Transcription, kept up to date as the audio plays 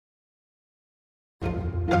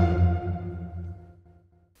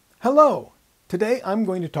Hello! Today I'm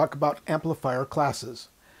going to talk about amplifier classes.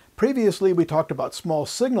 Previously we talked about small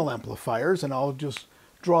signal amplifiers, and I'll just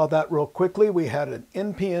draw that real quickly. We had an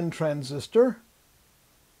NPN transistor,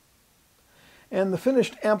 and the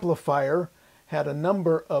finished amplifier had a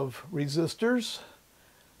number of resistors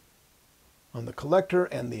on the collector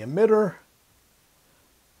and the emitter.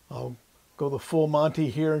 I'll go the full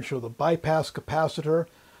Monty here and show the bypass capacitor,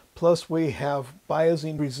 plus we have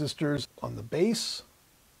biasing resistors on the base.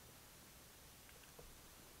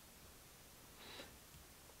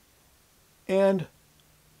 And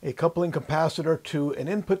a coupling capacitor to an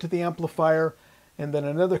input to the amplifier, and then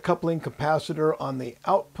another coupling capacitor on the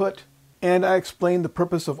output. And I explained the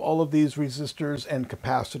purpose of all of these resistors and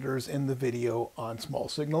capacitors in the video on small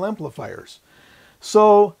signal amplifiers.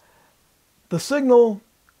 So the signal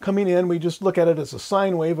coming in, we just look at it as a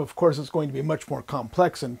sine wave. Of course, it's going to be much more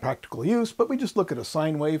complex in practical use, but we just look at a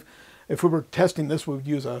sine wave. If we were testing this, we would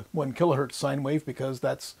use a 1 kilohertz sine wave because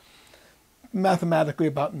that's mathematically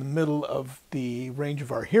about in the middle of the range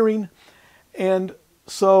of our hearing. And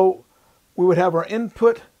so we would have our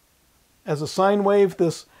input as a sine wave.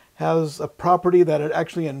 This has a property that it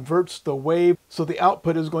actually inverts the wave, so the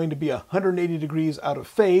output is going to be 180 degrees out of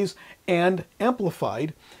phase and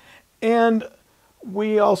amplified. And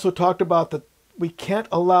we also talked about that we can't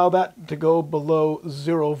allow that to go below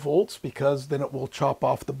 0 volts because then it will chop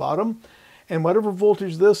off the bottom. And whatever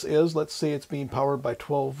voltage this is, let's say it's being powered by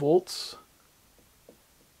 12 volts.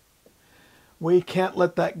 We can't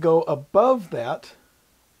let that go above that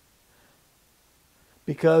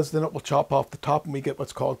because then it will chop off the top and we get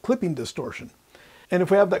what's called clipping distortion. And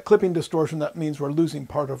if we have that clipping distortion, that means we're losing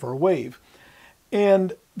part of our wave.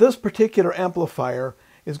 And this particular amplifier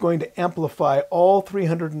is going to amplify all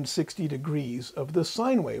 360 degrees of this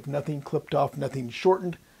sine wave. Nothing clipped off, nothing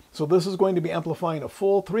shortened. So this is going to be amplifying a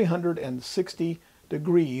full 360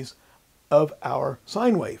 degrees of our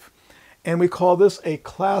sine wave. And we call this a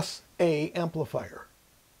Class A amplifier.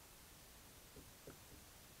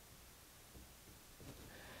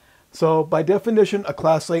 So by definition, a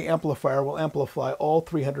Class A amplifier will amplify all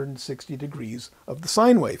 360 degrees of the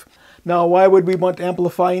sine wave. Now, why would we want to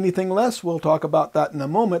amplify anything less? We'll talk about that in a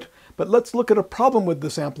moment, but let's look at a problem with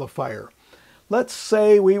this amplifier. Let's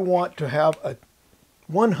say we want to have a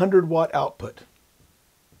 100 watt output.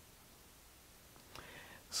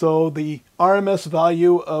 So the RMS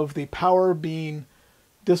value of the power being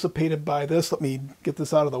dissipated by this, let me get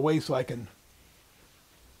this out of the way so I can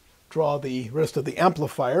draw the rest of the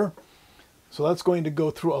amplifier. So that's going to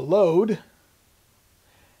go through a load,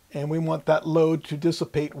 and we want that load to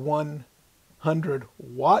dissipate 100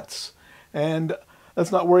 watts. And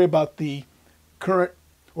let's not worry about the current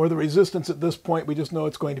or the resistance at this point. We just know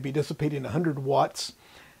it's going to be dissipating 100 watts.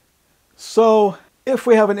 So if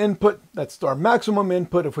we have an input, that's our maximum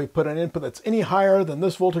input. If we put an input that's any higher than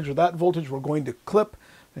this voltage or that voltage, we're going to clip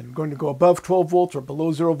and going to go above 12 volts or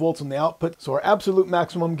below 0 volts in the output. So our absolute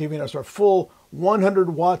maximum giving us our full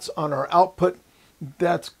 100 watts on our output.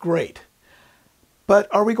 That's great. But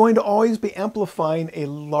are we going to always be amplifying a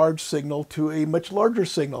large signal to a much larger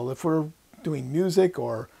signal? If we're doing music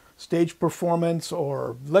or stage performance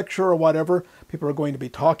or lecture or whatever, people are going to be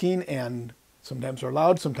talking, and sometimes they're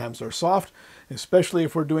loud, sometimes they're soft. Especially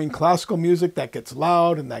if we're doing classical music, that gets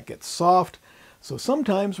loud and that gets soft. So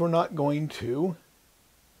sometimes we're not going to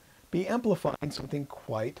be amplifying something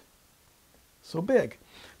quite so big.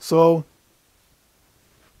 So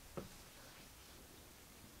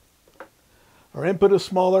our input is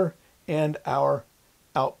smaller and our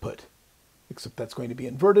output, except that's going to be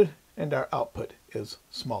inverted, and our output is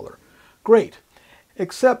smaller. Great,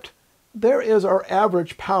 except there is our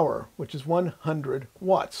average power, which is 100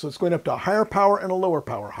 watts. So it's going up to a higher power and a lower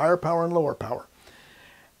power, higher power and lower power.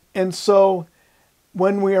 And so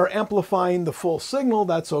when we are amplifying the full signal,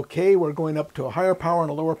 that's okay. We're going up to a higher power and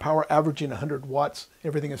a lower power, averaging 100 watts.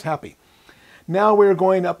 Everything is happy. Now we're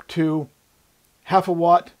going up to half a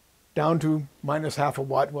watt, down to minus half a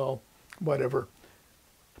watt, well, whatever.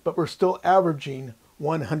 But we're still averaging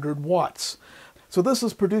 100 watts. So this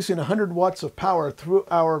is producing 100 watts of power through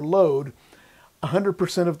our load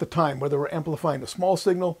 100% of the time, whether we're amplifying a small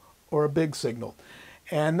signal or a big signal.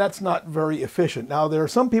 And that's not very efficient. Now, there are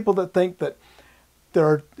some people that think that there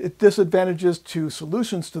are disadvantages to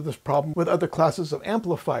solutions to this problem with other classes of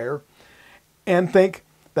amplifier and think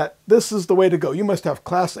that this is the way to go. You must have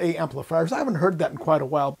Class A amplifiers. I haven't heard that in quite a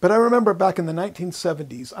while, but I remember back in the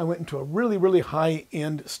 1970s, I went into a really, really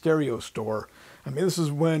high-end stereo store. I mean, this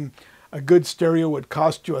is when a good stereo would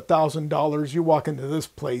cost you $1,000. You walk into this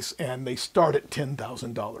place and they start at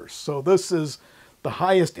 $10,000. So this is the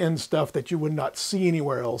highest end stuff that you would not see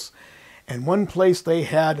anywhere else. And one place they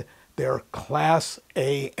had their Class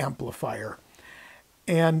A amplifier.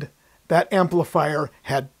 And that amplifier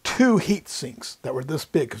had two heat sinks that were this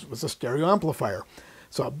big because it was a stereo amplifier.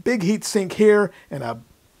 So a big heat sink here and a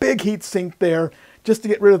big heat sink there just to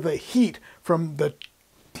get rid of the heat from the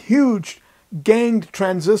huge ganged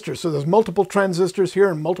transistors. So there's multiple transistors here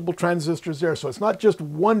and multiple transistors there. So it's not just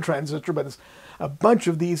one transistor, but it's a bunch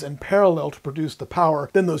of these in parallel to produce the power.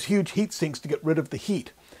 Then those huge heat sinks to get rid of the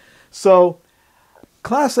heat. So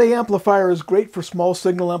Class A amplifier is great for small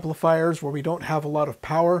signal amplifiers where we don't have a lot of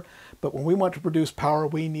power. But when we want to produce power,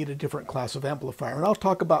 we need a different class of amplifier. And I'll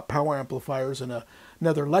talk about power amplifiers in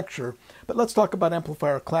another lecture. But let's talk about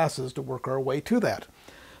amplifier classes to work our way to that.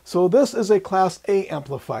 So this is a Class A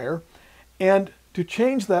amplifier. And to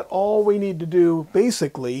change that, all we need to do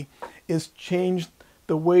basically is change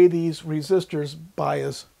the way these resistors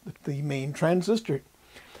bias the main transistor.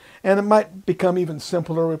 And it might become even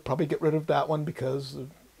simpler. We'll probably get rid of that one because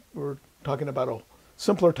we're talking about a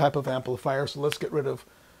simpler type of amplifier. So let's get rid of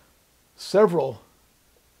several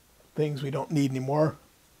things we don't need anymore.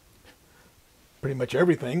 Pretty much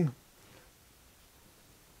everything.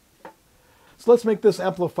 So let's make this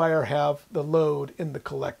amplifier have the load in the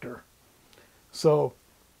collector. So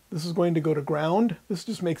this is going to go to ground. This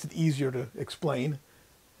just makes it easier to explain.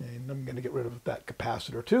 And I'm going to get rid of that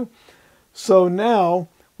capacitor too. So now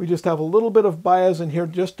we just have a little bit of bias in here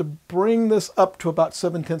just to bring this up to about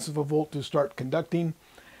 0.7 of a volt to start conducting.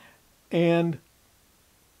 And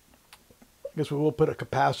I guess we will put a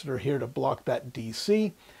capacitor here to block that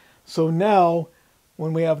DC. So now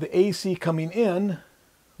when we have the AC coming in,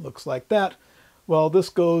 looks like that. Well, this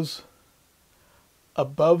goes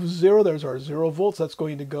above 0. There's our 0 volts. That's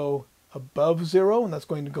going to go above 0, and that's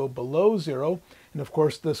going to go below 0. And of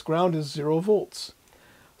course, this ground is 0 volts.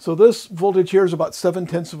 So this voltage here is about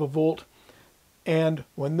 0.7 of a volt. And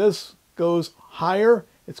when this goes higher,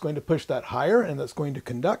 it's going to push that higher, and that's going to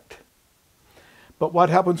conduct. But what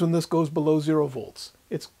happens when this goes below 0 volts?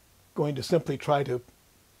 It's going to simply try to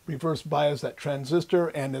reverse bias that transistor,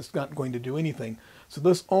 and it's not going to do anything. So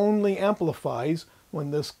this only amplifies when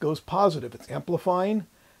this goes positive. It's amplifying.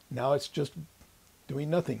 Now it's just doing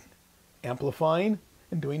nothing. Amplifying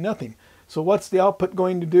and doing nothing. So what's the output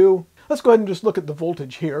going to do? Let's go ahead and just look at the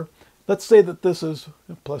voltage here. Let's say that this is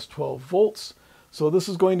plus 12 volts. So this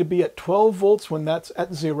is going to be at 12 volts when that's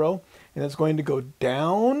at 0. And it's going to go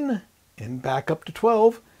down and back up to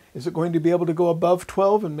 12. Is it going to be able to go above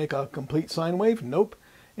 12 and make a complete sine wave? Nope.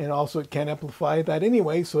 And also it can't amplify that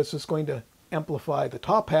anyway. So it's just going to amplify the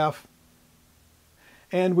top half.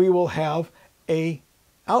 And we will have a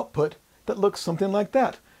output that looks something like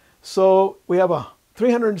that. So we have a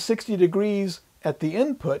 360 degrees at the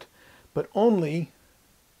input, but only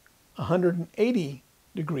 180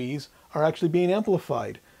 degrees are actually being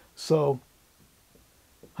amplified. So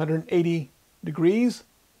 180 degrees,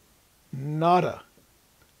 nada.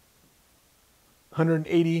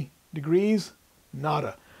 180 degrees,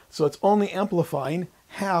 nada. So it's only amplifying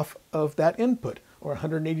half of that input, or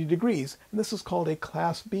 180 degrees, and this is called a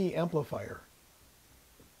Class B amplifier.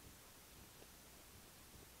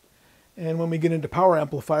 And when we get into power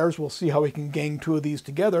amplifiers, we'll see how we can gang two of these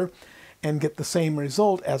together and get the same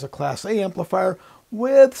result as a Class A amplifier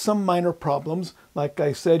with some minor problems. Like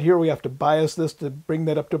I said here, we have to bias this to bring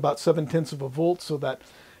that up to about 0.7 of a volt so that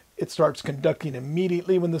it starts conducting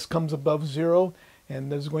immediately when this comes above 0.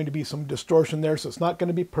 And there's going to be some distortion there, so it's not going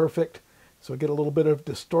to be perfect. So we get a little bit of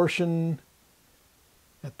distortion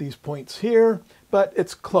at these points here, but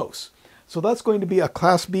it's close. So that's going to be a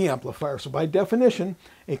Class B amplifier. So by definition,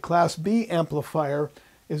 a Class B amplifier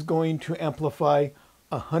is going to amplify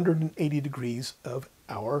 180 degrees of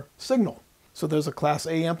our signal. So there's a Class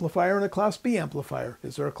A amplifier and a Class B amplifier.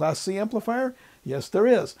 Is there a Class C amplifier? Yes, there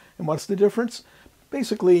is. And what's the difference?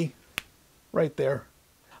 Basically, right there.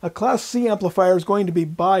 A Class C amplifier is going to be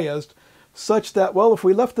biased such that, well, if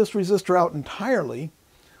we left this resistor out entirely,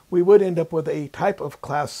 we would end up with a type of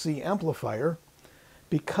Class C amplifier,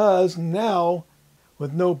 because now,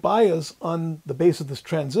 with no bias on the base of this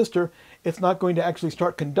transistor, it's not going to actually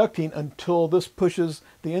start conducting until this pushes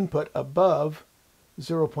the input above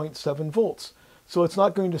 0.7 volts. So it's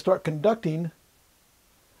not going to start conducting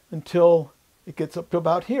until it gets up to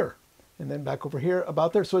about here, and then back over here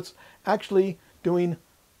about there. So it's actually doing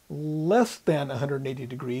less than 180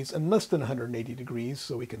 degrees and less than 180 degrees,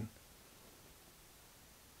 so we can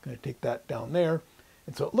kind of take that down there.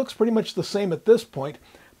 And so it looks pretty much the same at this point,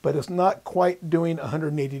 but it's not quite doing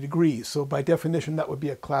 180 degrees. So by definition, that would be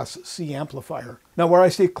a Class C amplifier. Now, where I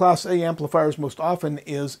see Class A amplifiers most often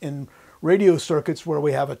is in radio circuits where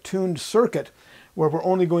we have a tuned circuit where we're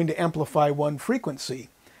only going to amplify one frequency.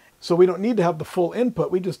 So we don't need to have the full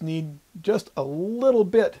input. We just need just a little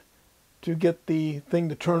bit to get the thing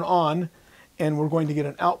to turn on, and we're going to get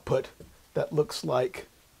an output that looks like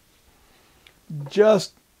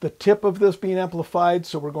just the tip of this being amplified.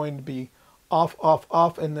 So we're going to be off, off,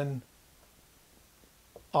 off, and then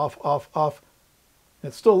off, off, off.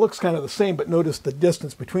 It still looks kind of the same, but notice the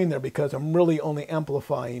distance between there because I'm really only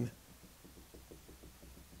amplifying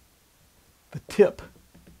the tip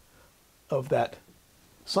of that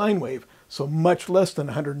sine wave, so much less than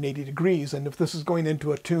 180 degrees. And if this is going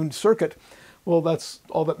into a tuned circuit, well, that's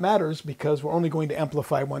all that matters because we're only going to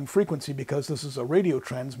amplify one frequency because this is a radio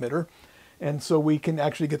transmitter. And so we can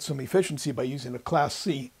actually get some efficiency by using a Class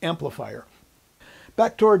C amplifier.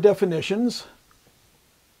 Back to our definitions.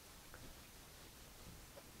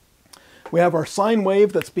 We have our sine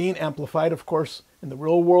wave that's being amplified. Of course, in the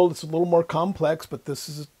real world, it's a little more complex, but this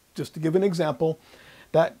is just to give an example.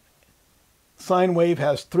 That sine wave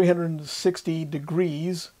has 360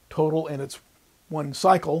 degrees total in its one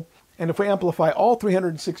cycle. And if we amplify all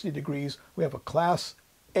 360 degrees, we have a Class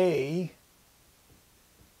A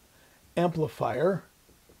amplifier.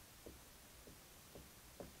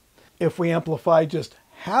 If we amplify just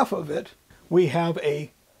half of it, we have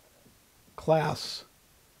a Class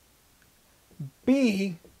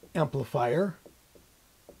B amplifier.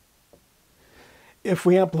 If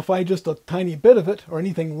we amplify just a tiny bit of it, or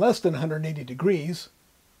anything less than 180 degrees,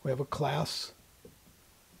 we have a Class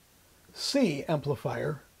C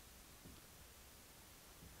amplifier.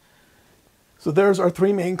 So there's our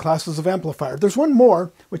three main classes of amplifier. There's one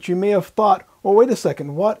more, which you may have thought, well, wait a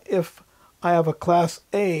second, what if I have a Class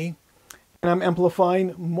A and I'm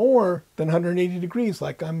amplifying more than 180 degrees,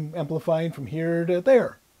 like I'm amplifying from here to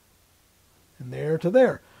there, and there to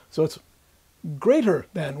there. So it's greater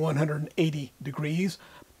than 180 degrees,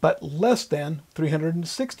 but less than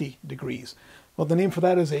 360 degrees. Well, the name for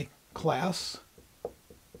that is a Class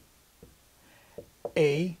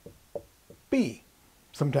A B.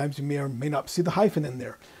 Sometimes you may or may not see the hyphen in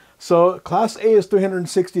there. So Class A is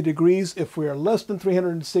 360 degrees. If we are less than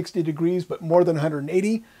 360 degrees, but more than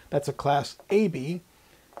 180, that's a Class AB.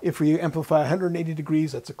 If we amplify 180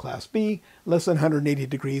 degrees, that's a Class B. Less than 180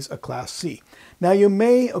 degrees, a Class C. Now you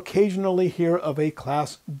may occasionally hear of a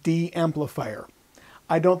Class D amplifier.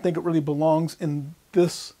 I don't think it really belongs in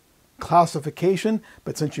this classification,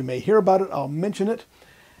 but since you may hear about it, I'll mention it.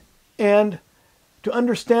 And to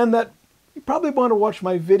understand that, you probably want to watch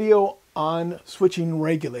my video on switching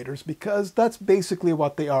regulators because that's basically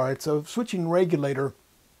what they are. It's a switching regulator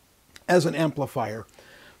as an amplifier.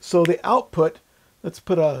 So the output, let's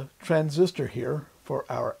put a transistor here for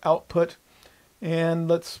our output, and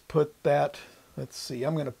let's put that, let's see,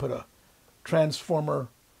 I'm going to put a transformer,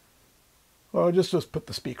 or just put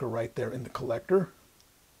the speaker right there in the collector.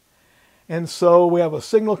 And so we have a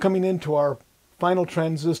signal coming into our final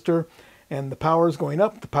transistor, and the power is going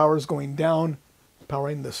up, the power is going down,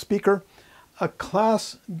 powering the speaker. A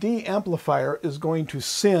Class D amplifier is going to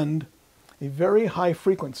send a very high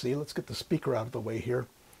frequency, let's get the speaker out of the way here,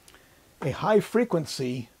 a high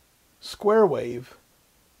frequency square wave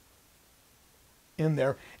in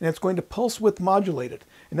there, and it's going to pulse width modulate it.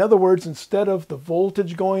 In other words, instead of the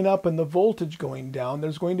voltage going up and the voltage going down,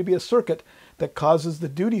 there's going to be a circuit that causes the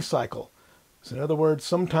duty cycle. So in other words,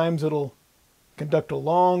 sometimes it'll conduct a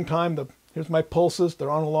long time. Here's my pulses. They're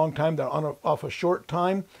on a long time. They're on off a short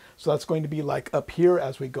time. So that's going to be like up here.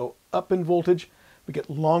 As we go up in voltage, we get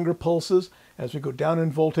longer pulses. As we go down in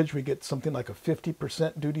voltage, we get something like a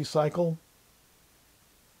 50% duty cycle.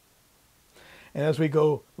 And as we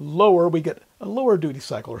go lower, we get a lower duty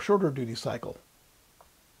cycle or shorter duty cycle.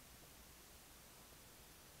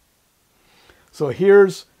 So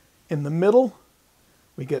here's in the middle,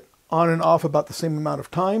 we get on and off about the same amount of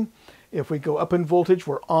time. If we go up in voltage,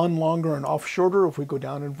 we're on longer and off shorter. If we go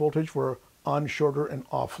down in voltage, we're on shorter and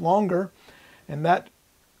off longer. And that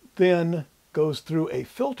then goes through a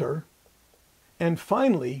filter and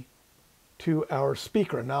finally to our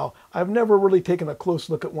speaker. Now, I've never really taken a close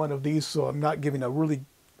look at one of these, so I'm not giving a really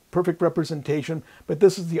perfect representation, but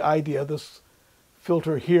this is the idea. This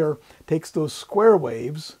filter here takes those square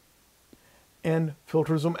waves and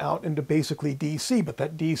filters them out into basically DC, but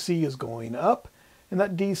that DC is going up, and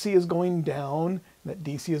that DC is going down, and that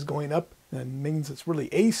DC is going up, and that means it's really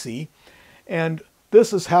AC. And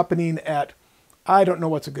this is happening at, I don't know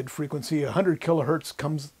what's a good frequency, 100 kilohertz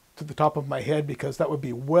comes to the top of my head because that would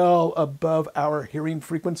be well above our hearing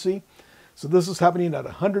frequency. So this is happening at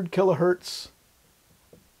 100 kilohertz.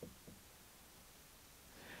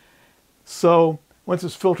 So once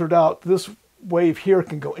it's filtered out, this wave here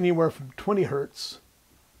can go anywhere from 20 hertz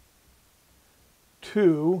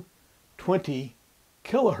to 20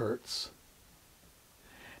 kilohertz.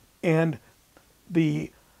 And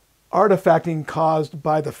the artifacting caused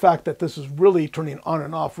by the fact that this is really turning on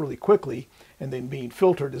and off really quickly and then being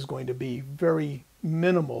filtered is going to be very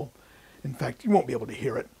minimal. In fact, you won't be able to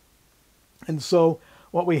hear it. And so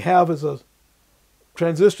what we have is a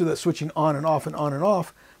transistor that's switching on and off and on and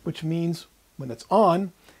off, which means when it's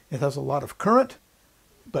on, it has a lot of current,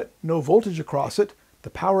 but no voltage across it. The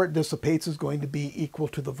power it dissipates is going to be equal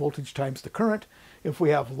to the voltage times the current. If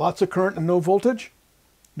we have lots of current and no voltage,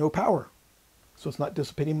 no power. So it's not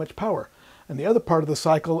dissipating much power. And the other part of the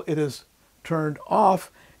cycle, it is turned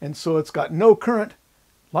off, and so it's got no current,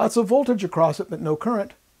 lots of voltage across it, but no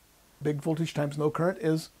current. Big voltage times no current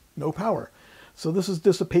is no power. So this is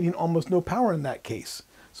dissipating almost no power in that case.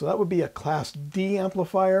 So that would be a Class D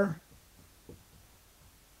amplifier.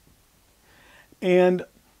 And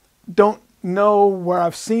don't know where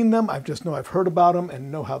I've seen them. I just know I've heard about them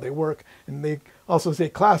and know how they work. And they also say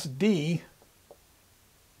Class D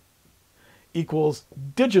equals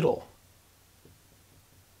digital,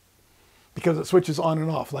 because it switches on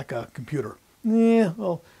and off like a computer. Yeah,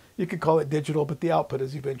 well, you could call it digital, but the output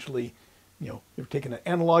is eventually, you're taking an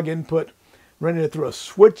analog input, running it through a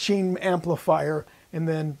switching amplifier, and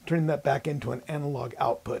then turning that back into an analog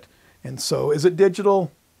output. And so is it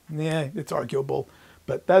digital? Yeah, it's arguable,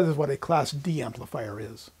 but that is what a Class D amplifier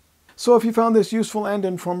is. So if you found this useful and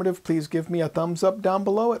informative, please give me a thumbs up down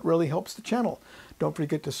below. It really helps the channel. Don't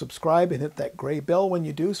forget to subscribe and hit that gray bell when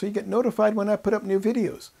you do so you get notified when I put up new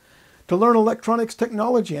videos. To learn electronics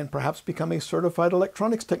technology and perhaps become a certified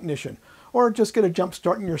electronics technician, or just get a jump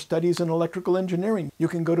start in your studies in electrical engineering, you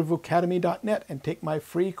can go to Vocademy.net and take my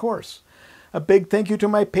free course. A big thank you to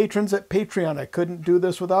my patrons at Patreon. I couldn't do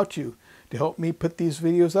this without you. To help me put these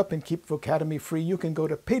videos up and keep Vocademy free, you can go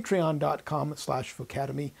to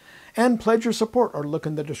patreon.com/Vocademy and pledge your support, or look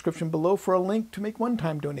in the description below for a link to make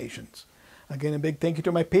one-time donations. Again, a big thank you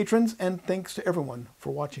to my patrons, and thanks to everyone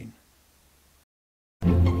for watching.